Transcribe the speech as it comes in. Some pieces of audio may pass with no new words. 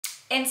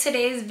In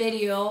today's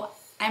video,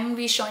 I'm going to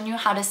be showing you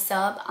how to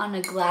sub on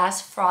a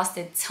glass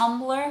frosted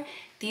tumbler.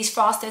 These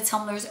frosted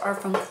tumblers are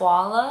from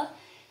Koala.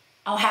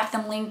 I'll have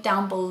them linked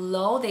down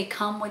below. They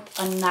come with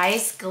a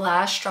nice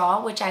glass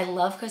straw, which I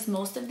love because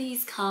most of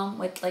these come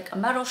with like a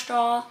metal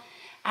straw.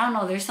 I don't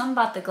know, there's something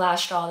about the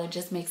glass straw that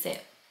just makes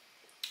it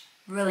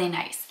really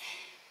nice.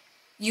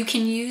 You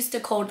can use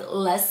the code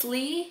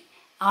Leslie.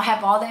 I'll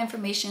have all the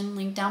information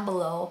linked down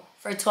below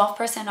for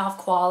 12% off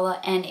Koala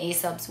and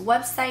Asub's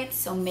website.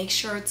 So make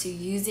sure to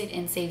use it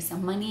and save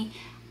some money.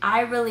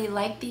 I really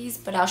like these,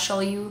 but I'll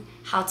show you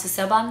how to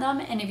sub on them.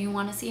 And if you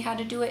want to see how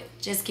to do it,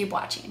 just keep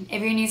watching.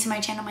 If you're new to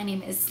my channel, my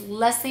name is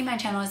Leslie. My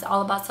channel is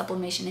all about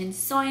sublimation and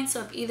sewing.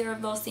 So if either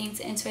of those things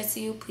interest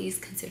you, please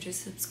consider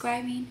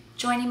subscribing,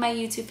 joining my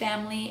YouTube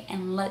family,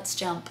 and let's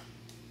jump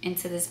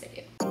into this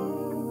video.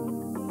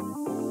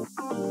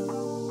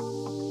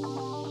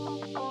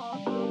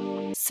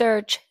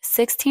 Search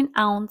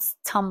 16-ounce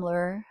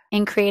tumbler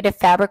in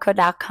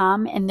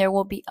creativefabrica.com and there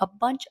will be a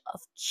bunch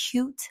of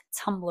cute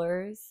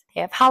tumblers. They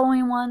have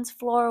Halloween ones,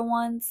 floral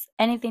ones,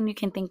 anything you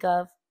can think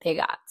of, they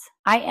got.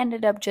 I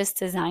ended up just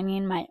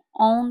designing my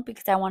own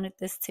because I wanted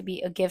this to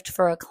be a gift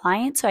for a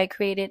client. So I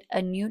created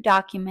a new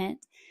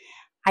document.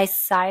 I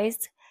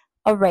sized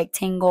a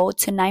rectangle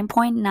to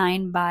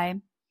 9.9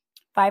 by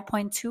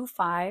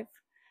 5.25,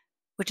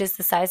 which is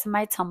the size of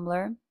my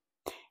tumbler.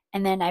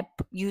 And then I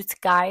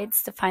used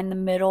guides to find the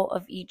middle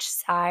of each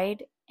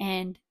side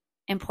and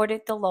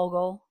imported the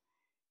logo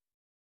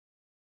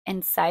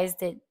and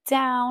sized it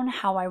down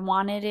how I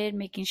wanted it,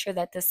 making sure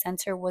that the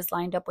center was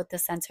lined up with the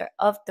center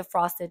of the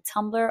frosted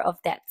tumbler, of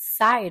that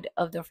side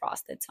of the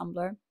frosted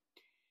tumbler.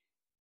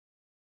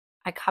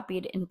 I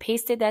copied and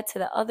pasted that to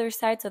the other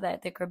side so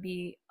that there could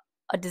be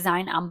a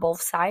design on both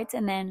sides,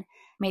 and then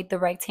made the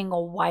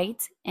rectangle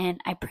white,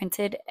 and I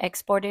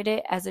exported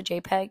it as a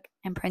JPEG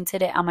and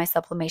printed it on my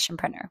Sublimation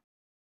printer.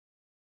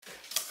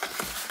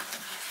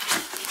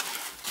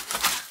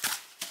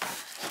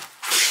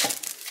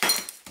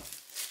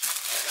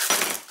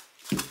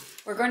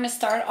 We're going to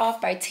start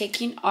off by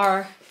taking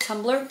our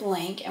tumbler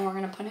blank and we're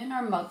going to put in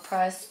our mug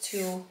press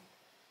to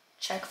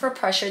check for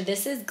pressure.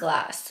 This is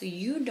glass, so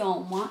you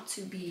don't want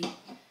to be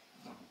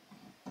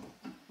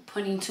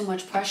putting too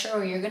much pressure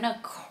or you're going to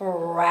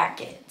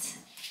crack it.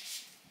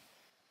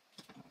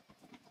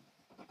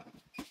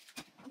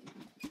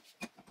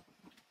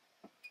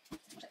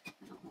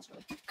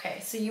 Okay,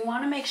 so you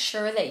want to make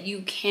sure that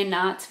you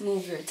cannot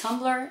move your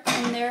tumbler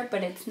in there,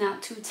 but it's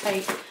not too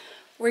tight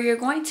where you're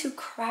going to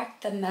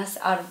crack the mess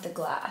out of the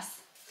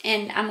glass.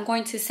 And I'm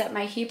going to set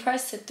my heat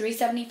press to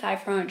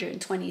 375 for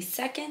 120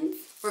 seconds.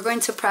 We're going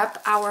to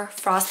prep our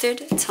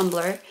frosted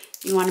tumbler.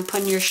 You want to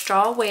put your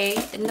straw away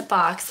in the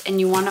box, and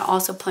you want to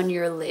also put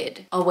your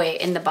lid away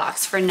in the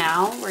box. For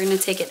now, we're going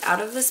to take it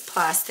out of this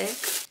plastic.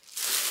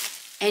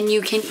 And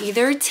you can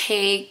either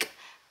take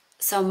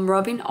some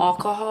rubbing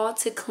alcohol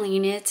to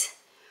clean it,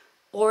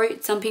 or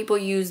some people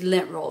use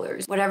lint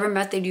rollers. Whatever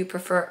method you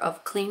prefer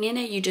of cleaning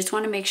it, you just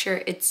want to make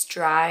sure it's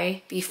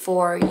dry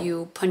before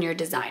you put your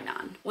design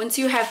on. Once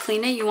you have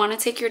cleaned it, you want to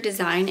take your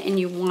design and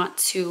you want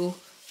to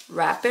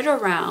wrap it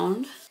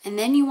around. And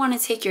then you want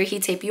to take your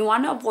heat tape. You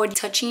want to avoid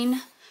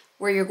touching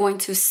where you're going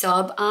to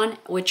sub on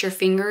with your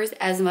fingers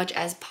as much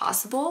as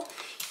possible.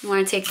 You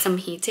want to take some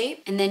heat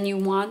tape and then you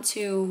want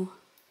to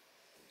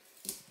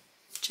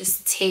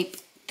just tape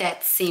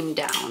that seam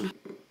down.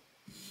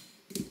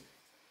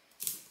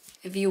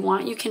 If you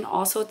want, you can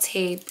also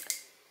tape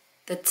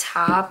the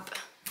top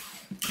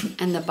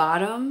and the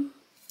bottom.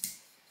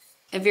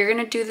 If you're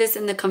gonna do this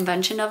in the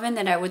convention oven,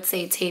 then I would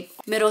say tape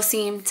middle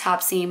seam,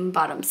 top seam,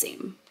 bottom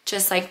seam.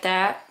 Just like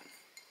that.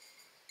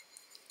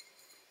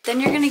 Then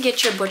you're gonna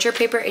get your butcher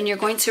paper and you're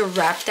going to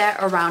wrap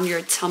that around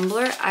your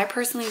tumbler. I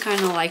personally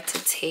kind of like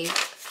to tape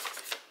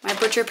my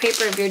butcher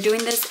paper. If you're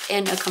doing this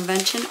in a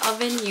convention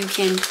oven, you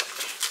can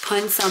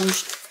put some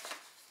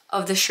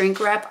of the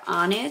shrink wrap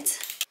on it.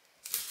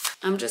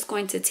 I'm just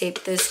going to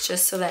tape this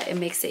just so that it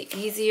makes it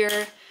easier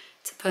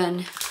to put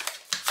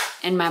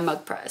in my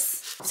mug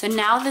press. So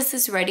now this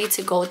is ready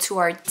to go to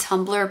our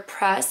tumbler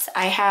press.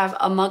 I have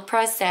a mug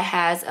press that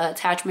has an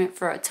attachment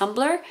for a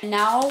tumbler.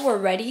 Now we're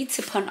ready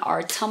to put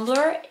our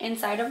tumbler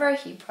inside of our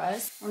heat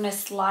press. We're gonna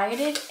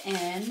slide it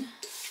in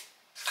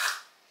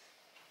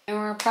and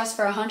we're gonna press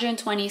for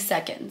 120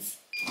 seconds.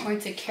 We're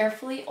going to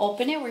carefully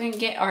open it. We're gonna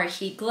get our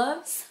heat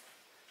gloves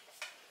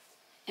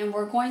and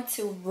we're going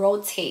to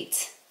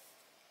rotate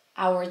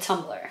our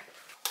tumbler.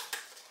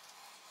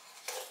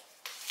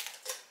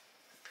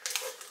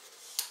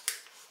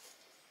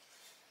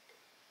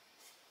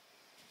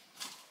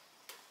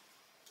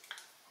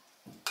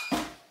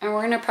 And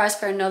we're gonna press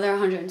for another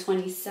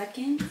 120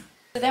 seconds.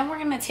 So then we're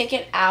gonna take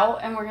it out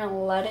and we're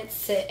gonna let it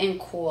sit and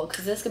cool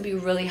because this could be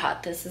really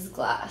hot. This is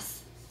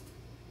glass.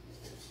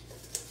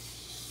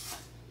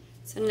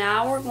 So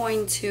now we're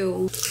going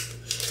to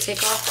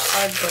take off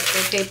our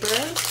butcher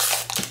paper.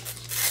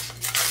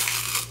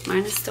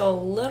 Mine is still a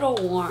little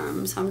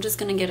warm, so I'm just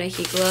gonna get a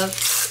heat glove.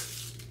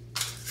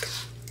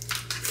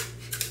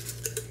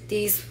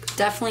 These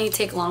definitely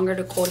take longer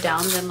to cool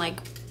down than like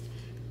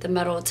the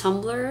metal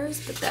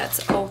tumblers, but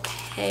that's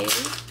okay.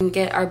 And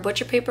get our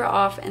butcher paper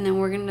off, and then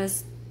we're gonna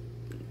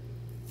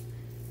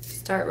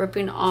start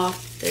ripping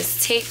off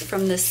this tape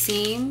from the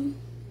seam,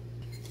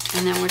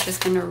 and then we're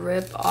just gonna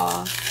rip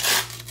off.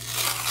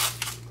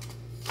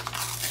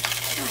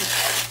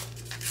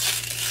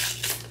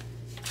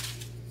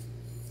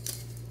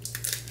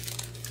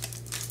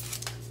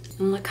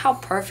 And look how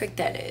perfect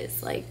that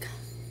is, like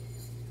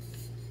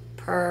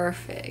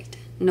perfect.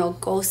 No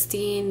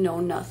ghosting, no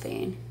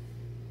nothing.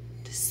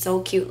 Just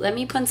so cute. Let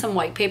me put some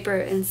white paper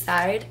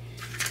inside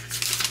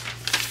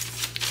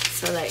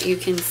so that you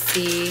can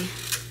see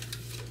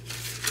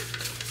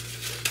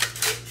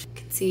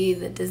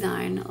the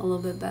design a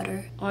little bit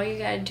better. All you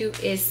gotta do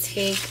is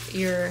take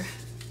your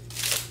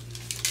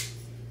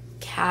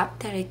cap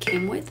that it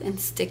came with and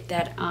stick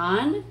that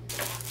on.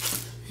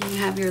 And you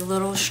have your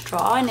little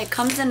straw, and it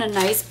comes in a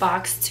nice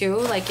box too,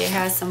 like it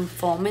has some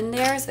foam in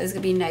there, so it's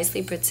gonna be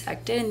nicely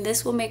protected, and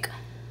this will make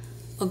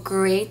a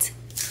great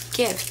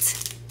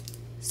gift.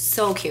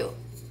 So cute.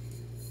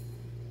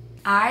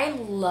 I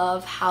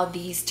love how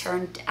these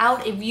turned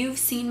out. If you've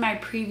seen my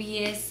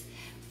previous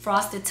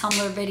frosted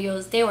tumbler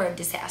videos, they were a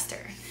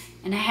disaster,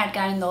 and I had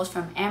gotten those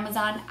from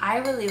Amazon. I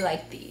really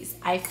like these.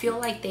 I feel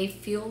like they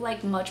feel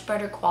like much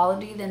better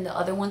quality than the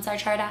other ones I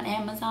tried on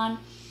Amazon,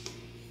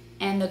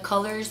 and the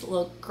colors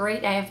look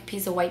great. I have a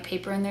piece of white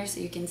paper in there so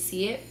you can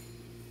see it.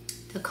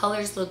 The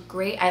colors look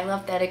great. I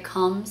love that it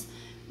comes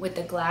with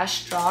the glass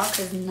straw,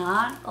 because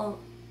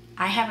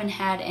I haven't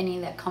had any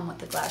that come with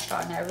the glass straw,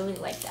 and I really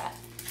like that.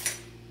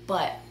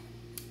 But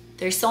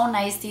they're so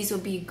nice. These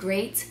would be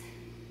great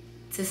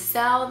to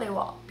sell. They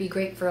will be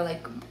great for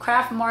like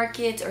craft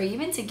markets, or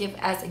even to give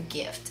as a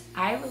gift.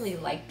 I really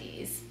like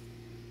these.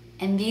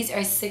 And these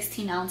are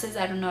 16 ounces.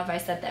 I don't know if I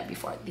said that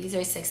before. These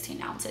are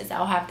 16 ounces.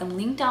 I'll have them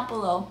linked down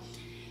below.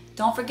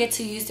 Don't forget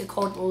to use the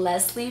code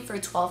Leslie for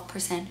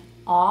 12%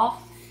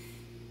 off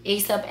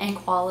ASAP and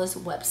Koala's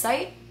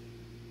website.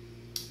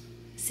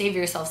 Save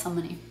yourself some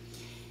money.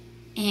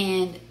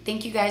 And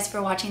thank you guys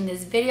for watching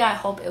this video. I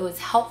hope it was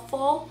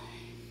helpful.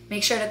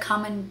 Make sure to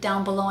comment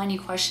down below any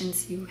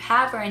questions you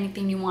have or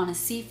anything you want to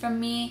see from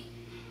me.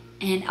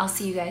 And I'll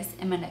see you guys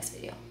in my next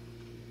video.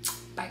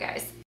 Bye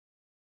guys.